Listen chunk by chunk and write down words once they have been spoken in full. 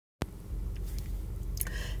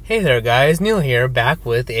Hey there guys, Neil here, back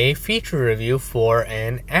with a feature review for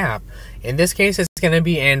an app. In this case, it's going to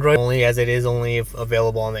be Android only, as it is only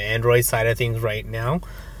available on the Android side of things right now.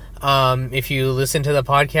 If you listen to the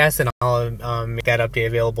podcast, then I'll make that update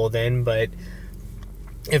available then. But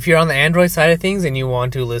if you're on the Android side of things and you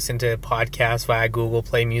want to listen to podcasts via Google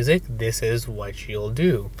Play Music, this is what you'll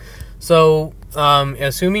do. So,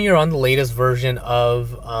 assuming you're on the latest version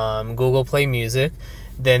of Google Play Music,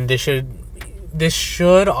 then this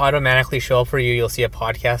should automatically show up for you. You'll see a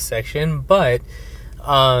podcast section, but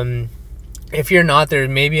if you're not, there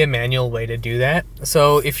may be a manual way to do that.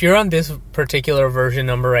 So if you're on this particular version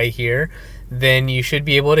number right here, then you should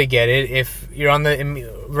be able to get it. If you're on the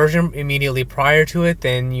version immediately prior to it,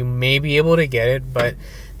 then you may be able to get it, but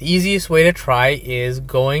the easiest way to try is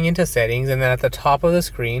going into settings, and then at the top of the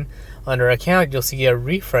screen under account, you'll see a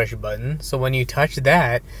refresh button. So when you touch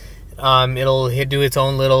that, it'll do its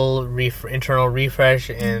own little internal refresh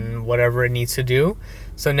and whatever it needs to do.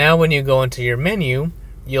 So now when you go into your menu,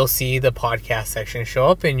 you'll see the podcast section show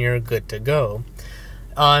up and you're good to go.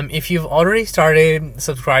 If you've already started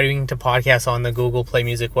subscribing to podcasts on the Google Play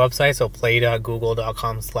Music website, so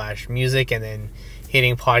play.google.com/music, and then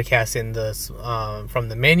hitting podcasts in the from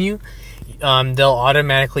the menu, they'll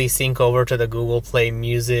automatically sync over to the Google Play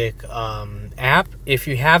Music app. If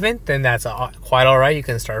you haven't, then that's quite alright. You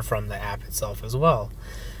can start from the app itself as well.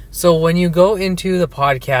 So when you go into the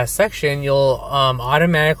podcast section, you'll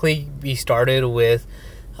automatically be started with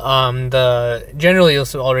generally you'll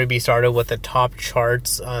already be started with the top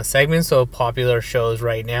charts segment, so popular shows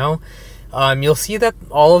right now. You'll see that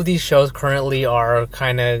all of these shows currently are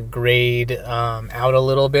kind of grayed out a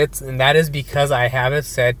little bit, and that is because I have it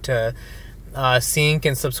set to sync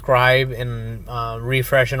and subscribe and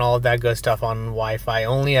refresh and all of that good stuff on Wi-Fi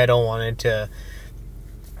only. I don't want it to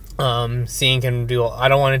sync and I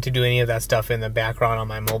don't want it to do any of that stuff in the background on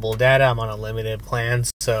my mobile data. I'm on a limited plan,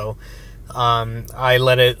 so I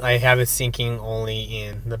have it syncing only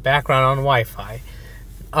in the background on Wi-Fi.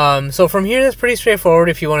 So from here, that's pretty straightforward.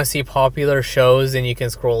 If you want to see popular shows, then you can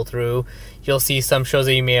scroll through. You'll see some shows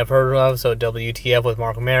that you may have heard of, so WTF with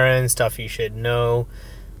Marc Maron, Stuff You Should Know,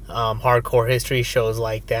 hardcore history shows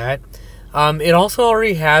like that. It also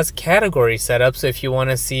already has categories set up, so if you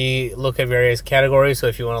want to look at various categories, so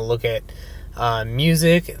if you want to look at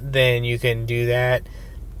music, then you can do that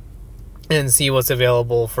and see what's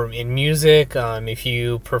available in music. If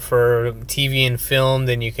you prefer TV and film,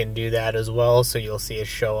 then you can do that as well, so you'll see it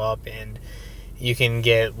show up and you can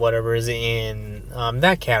get whatever is in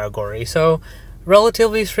that category. So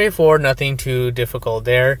relatively straightforward, nothing too difficult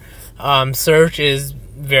there. Search is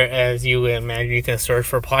as you imagine, you can search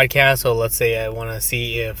for podcasts. So let's say I want to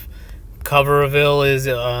see if Coverville is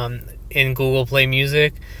in Google Play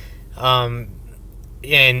Music, and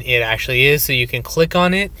it actually is, so you can click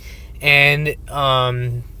on it, and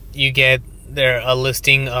you get a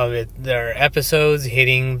listing of their episodes.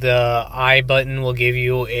 Hitting the I button will give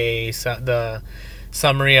you the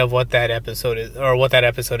summary of what that episode is, or what that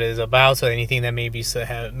episode is about. So anything that maybe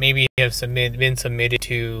have been submitted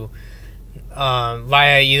to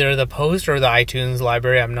via either the post or the iTunes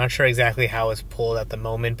library. I'm not sure exactly how it's pulled at the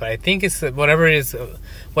moment, but I think it's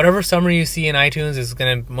whatever summary you see in iTunes is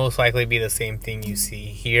going to most likely be the same thing you see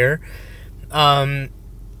here.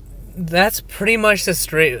 That's pretty much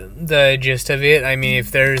the gist of it. I mean, if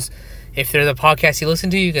there's a podcast you listen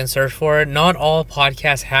to, you can search for it. Not all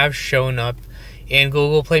podcasts have shown up in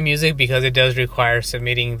Google Play Music because it does require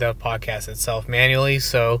submitting the podcast itself manually.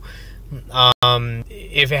 So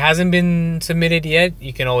if it hasn't been submitted yet,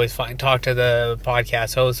 you can always talk to the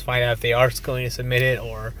podcast host, find out if they are going to submit it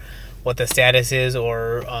or what the status is,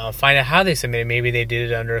 or find out how they submit it. Maybe they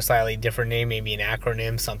did it under a slightly different name, maybe an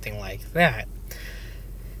acronym, something like that.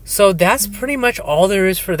 So that's pretty much all there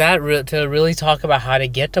is for that, to really talk about how to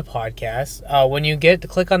get to podcasts. When you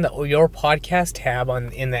click on Your Podcast tab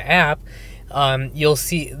in the app, you'll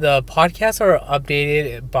see the podcasts are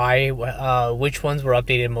updated by which ones were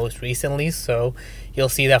updated most recently. So you'll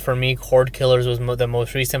see that for me, Cord Killers was the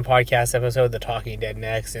most recent podcast episode, The Talking Dead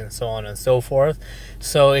next, and so on and so forth.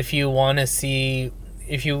 So if you want to see,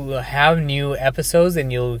 if you have new episodes,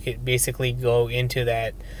 then you'll basically go into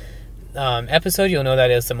that episode. You'll know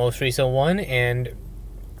that it's the most recent one, and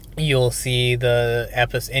you'll see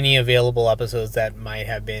any available episodes that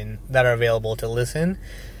are available to listen.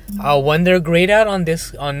 When they're grayed out on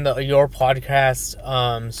Your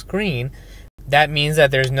Podcast screen, that means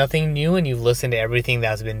that there's nothing new and you've listened to everything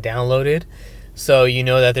that's been downloaded. So you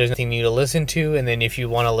know that there's nothing new to listen to, and then if you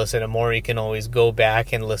want to listen to more, you can always go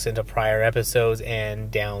back and listen to prior episodes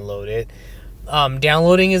and download it.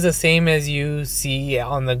 Downloading is the same as you see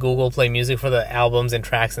on the Google Play Music for the albums and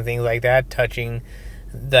tracks and things like that. Touching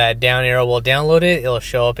that down arrow will download it. It'll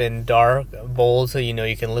show up in dark, bold, so you know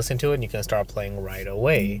you can listen to it and you can start playing right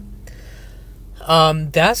away.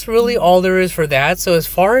 That's really all there is for that. So as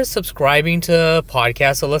far as subscribing to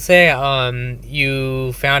podcasts, so let's say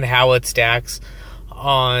you found How It Stacks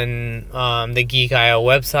on the Geek.io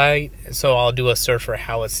website. So I'll do a search for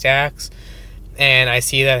How It Stacks, and I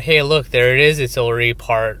see that, hey, look, there it is. It's already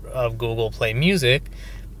part of Google Play Music.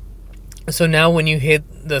 So now when you hit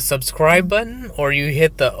the subscribe button, or you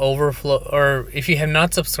hit the overflow, or if you have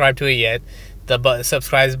not subscribed to it yet, the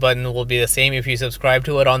subscribe button will be the same. If you subscribe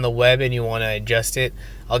to it on the web and you want to adjust it,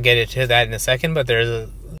 I'll get it to that in a second, but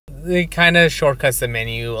it kind of shortcuts the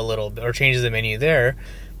menu a little bit, or changes the menu there,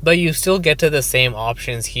 but you still get to the same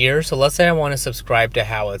options here. So let's say I want to subscribe to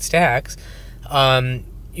How It Stacks.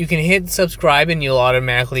 You can hit subscribe and you'll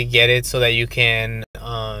automatically get it, so that you can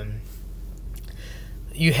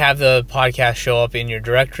you have the podcast show up in your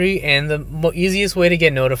directory. And the easiest way to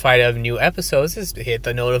get notified of new episodes is to hit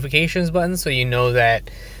the notifications button, so you know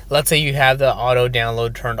that, let's say you have the auto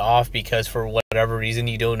download turned off because for whatever reason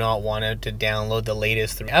you do not want it to download the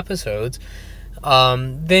latest 3 episodes,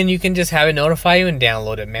 then you can just have it notify you and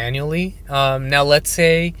download it manually. Now let's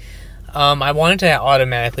say I wanted to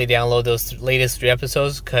automatically download those latest 3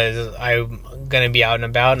 episodes because I'm going to be out and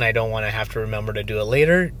about and I don't want to have to remember to do it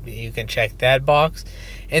later. You can check that box.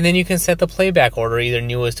 And then you can set the playback order, either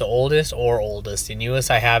newest to oldest or oldest to newest.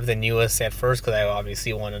 I have the newest set first because I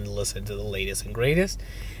obviously wanted to listen to the latest and greatest.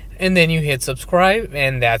 And then you hit subscribe,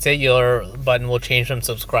 and that's it. Your button will change from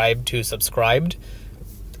subscribe to subscribed.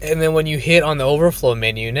 And then when you hit on the overflow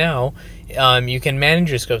menu now, you can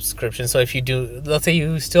manage your subscription. So if you do, let's say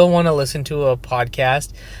you still want to listen to a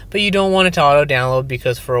podcast, but you don't want it to auto download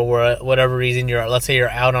because for whatever reason let's say you're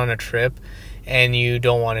out on a trip and you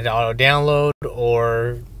don't want it to auto download,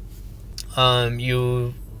 or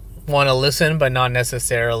you want to listen but not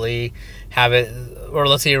necessarily have it, or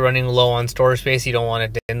let's say you're running low on storage space, you don't want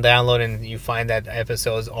it to download, and you find that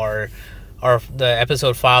episodes the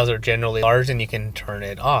episode files are generally large, and you can turn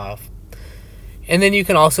it off. And then you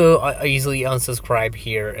can also easily unsubscribe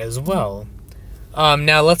here as well.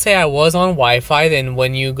 Now let's say I was on Wi-Fi, then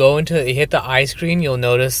when you go hit the iScreen, you'll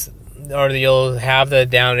notice, or you'll have the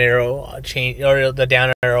down arrow change, or the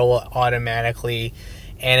down arrow will automatically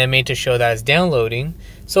animate to show that it's downloading.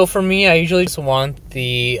 So for me, I usually just want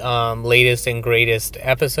the latest and greatest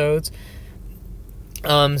episodes.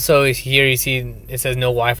 So here you see it says no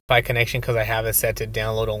Wi-Fi connection because I have it set to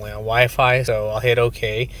download only on Wi-Fi, so I'll hit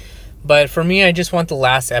OK. But for me, I just want the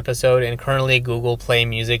last episode, and currently Google Play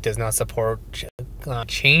Music does not support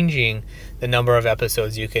changing the number of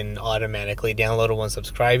episodes you can automatically download when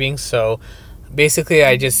subscribing. So basically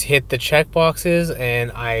I just hit the check boxes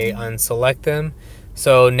and I unselect them.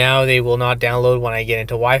 So now they will not download when I get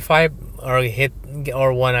into Wi-Fi,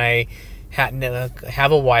 or when I have a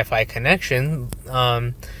Wi-Fi connection.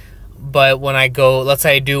 But when I go, let's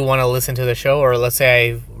say I do want to listen to the show, or let's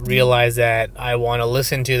say I realize that I want to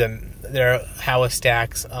listen to their How It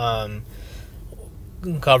Stacks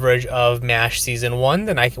coverage of MASH Season 1,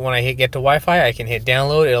 then when I get to Wi-Fi, I can hit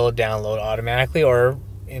download. It'll download automatically, or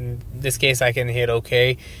in this case, I can hit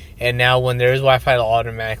OK. And now when there is Wi-Fi, it'll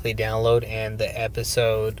automatically download, and the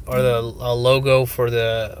episode, or the logo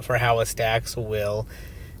for How It Stacks will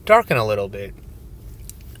darken a little bit.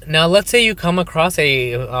 Now, let's say you come across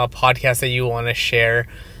a podcast that you want to share,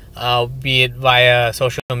 be it via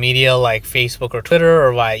social media like Facebook or Twitter,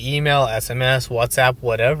 or via email, SMS, WhatsApp,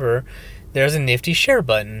 whatever. There's a nifty share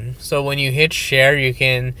button. So when you hit share, you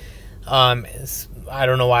can, I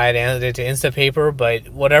don't know why I added it to Instapaper, but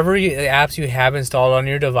whatever apps you have installed on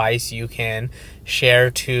your device, you can share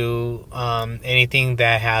to anything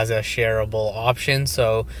that has a shareable option.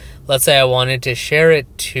 So let's say I wanted to share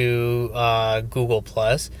it to Google+,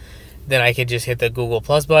 then I could just hit the Google+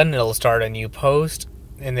 button. It'll start a new post,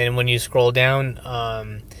 and then when you scroll down,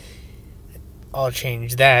 I'll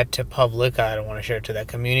change that to public. I don't want to share it to that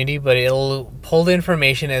community, but it'll pull the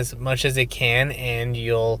information as much as it can, and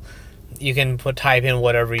you can type in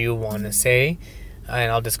whatever you want to say, and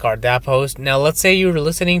I'll discard that post. Now, let's say I was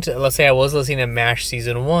listening to MASH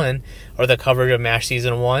Season 1, or the coverage of MASH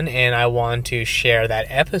Season 1, and I want to share that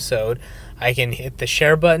episode. I can hit the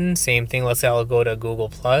share button. Same thing. Let's say I'll go to Google+,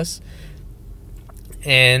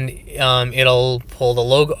 and it'll pull the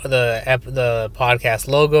logo, the podcast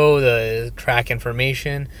logo, the track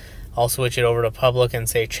information. I'll switch it over to public and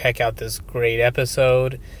say, check out this great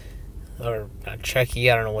episode. Or not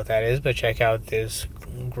checky, I don't know what that is, but check out this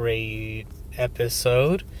great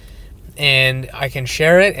episode. and I can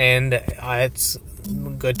share it, and it's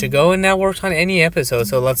good to go, and that works on any episode.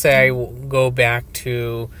 So let's say I go back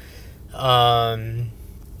to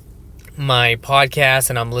my podcast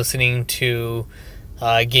and I'm listening to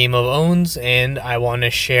Game of Owns, and I want to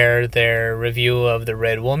share their review of The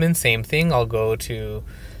Red Woman. Same thing, I'll go to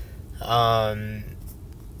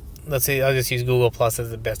let's say I'll just use Google Plus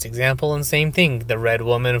as the best example, and same thing, the Red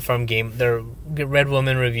Woman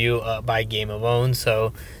review by Game of Owns.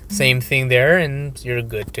 So same thing there, and you're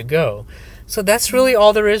good to go. So that's really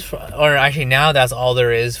all there is that's all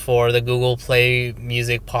there is for the Google Play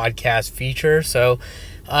Music podcast feature. So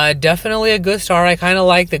definitely a good start. I kind of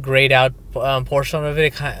like the grayed out portion of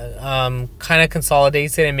it. It kind of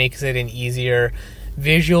consolidates it and makes it an easier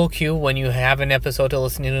visual cue when you have an episode to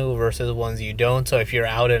listen to versus ones you don't. So if you're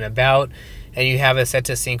out and about and you have it set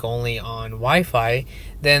to sync only on Wi-Fi,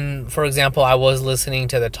 then, for example, I was listening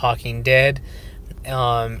to The Talking Dead,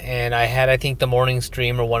 and I had, I think, the morning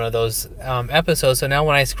stream or one of those episodes. So now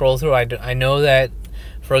when I scroll through, I know that,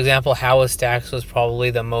 for example, How It Stacks was probably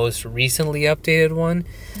the most recently updated one.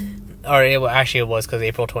 Or it was, because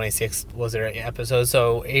April 26th was their episode.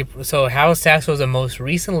 So How It Stacks was the most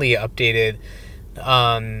recently updated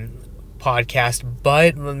podcast,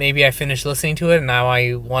 but maybe I finished listening to it and now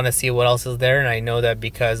I want to see what else is there, and I know that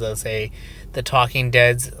because, let's say, the Talking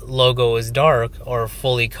Dead's logo is dark or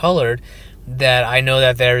fully colored, that I know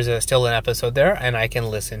that there's still an episode there and I can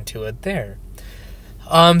listen to it there.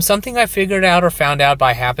 Something I figured out or found out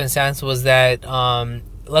by happenstance was that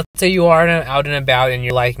let's say you are out and about and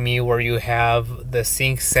you're like me, where you have the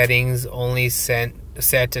sync settings only set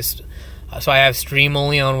to so I have stream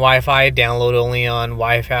only on Wi-Fi, download only on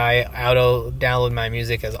Wi-Fi, auto download my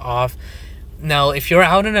music as off. Now, if you're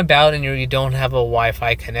out and about and you don't have a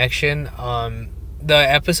Wi-Fi connection, the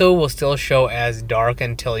episode will still show as dark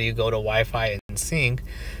until you go to Wi-Fi and sync.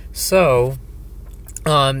 So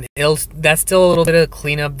that's still a little bit of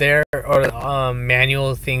cleanup there, or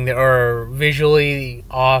manual thing there, or visually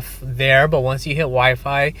off there. But once you hit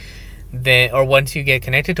Wi-Fi, once you get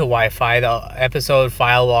connected to Wi-Fi, the episode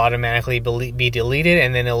file will automatically be deleted,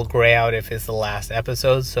 and then it'll gray out if it's the last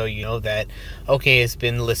episode, so you know that, okay, it's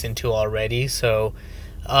been listened to already. So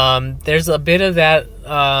there's a bit of that,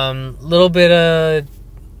 little bit of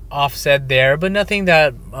offset there, but nothing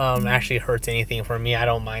that actually hurts anything for me. I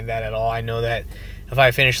don't mind that at all. I know that if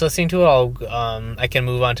I finish listening to it, I can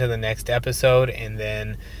move on to the next episode, and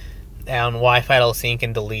then on Wi-Fi it'll sync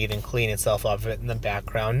and delete and clean itself up in the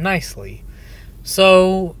background nicely.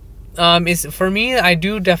 So for me, I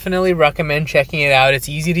do definitely recommend checking it out. It's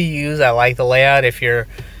easy to use. I like the layout. If you're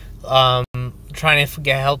trying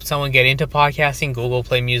to help someone get into podcasting, Google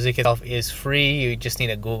Play Music itself is free. You just need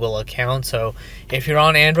a Google account. So if you're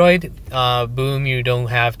on Android, boom, you don't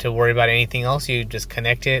have to worry about anything else. You just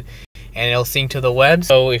connect it and it'll sync to the web.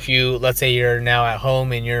 So if you, let's say you're now at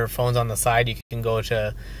home and your phone's on the side, you can go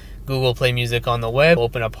to Google Play Music on the web,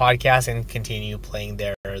 open a podcast, and continue playing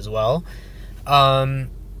there as well. A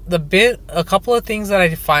couple of things that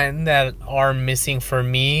I find that are missing for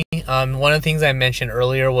me. One of the things I mentioned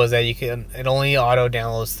earlier was that it only auto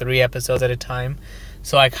downloads 3 episodes at a time.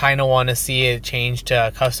 So I kind of want to see it change to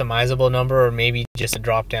a customizable number, or maybe just a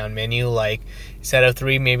drop down menu. Like, instead of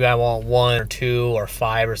 3, maybe I want 1 or 2 or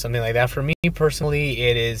 5 or something like that. For me personally,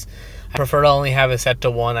 I prefer to only have it set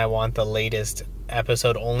to 1. I want the latest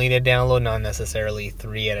episode only to download, not necessarily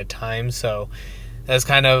 3 at a time. So that's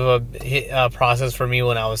kind of a process for me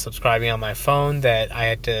when I was subscribing on my phone, that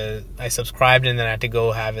I subscribed and then I had to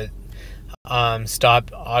go have it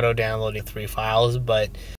stop auto downloading 3 files. But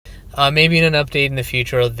maybe in an update in the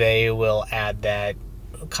future they will add that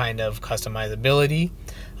kind of customizability.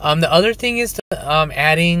 The other thing is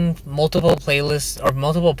adding multiple playlists or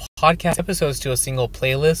multiple podcast episodes to a single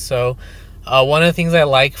playlist. So one of the things I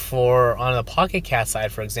like on the Pocket Cast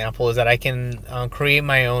side, for example, is that I can create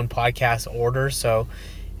my own podcast order. So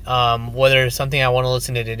whether it's something I want to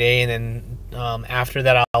listen to today, and then after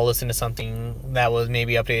that I'll listen to something that was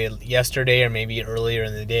maybe updated yesterday or maybe earlier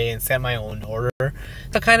in the day, and set my own order. So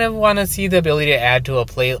I kind of want to see the ability to add to a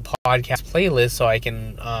podcast playlist so I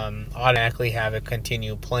can automatically have it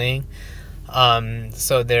continue playing.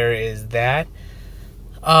 So there is that.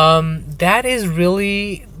 That is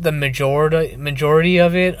really the majority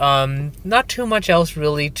of it. Not too much else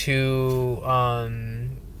really to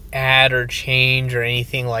add or change or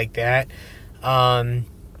anything like that.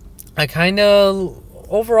 I kind of,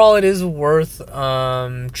 overall, it is worth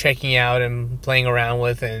checking out and playing around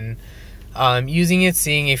with, and using it,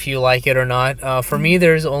 seeing if you like it or not. For me,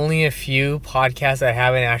 there's only a few podcasts that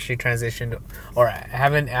haven't actually transitioned or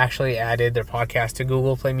haven't actually added their podcast to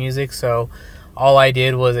Google Play Music, so all I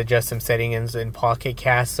did was adjust some settings in Pocket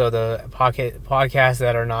Cast, so the Pocket podcasts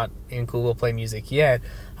that are not in Google Play Music yet,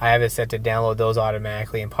 I have it set to download those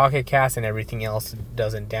automatically in Pocket Cast, and everything else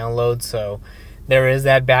doesn't download. So there is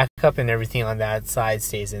that backup, and everything on that side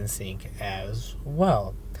stays in sync as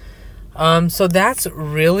well. So that's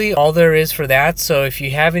really all there is for that. So if you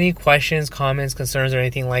have any questions, comments, concerns, or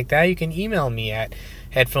anything like that, you can email me at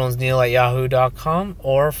headphonesneil@yahoo.com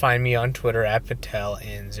or find me on Twitter at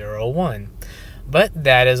PatelN01. But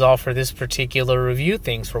that is all for this particular review.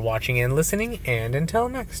 Thanks for watching and listening, and until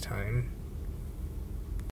next time.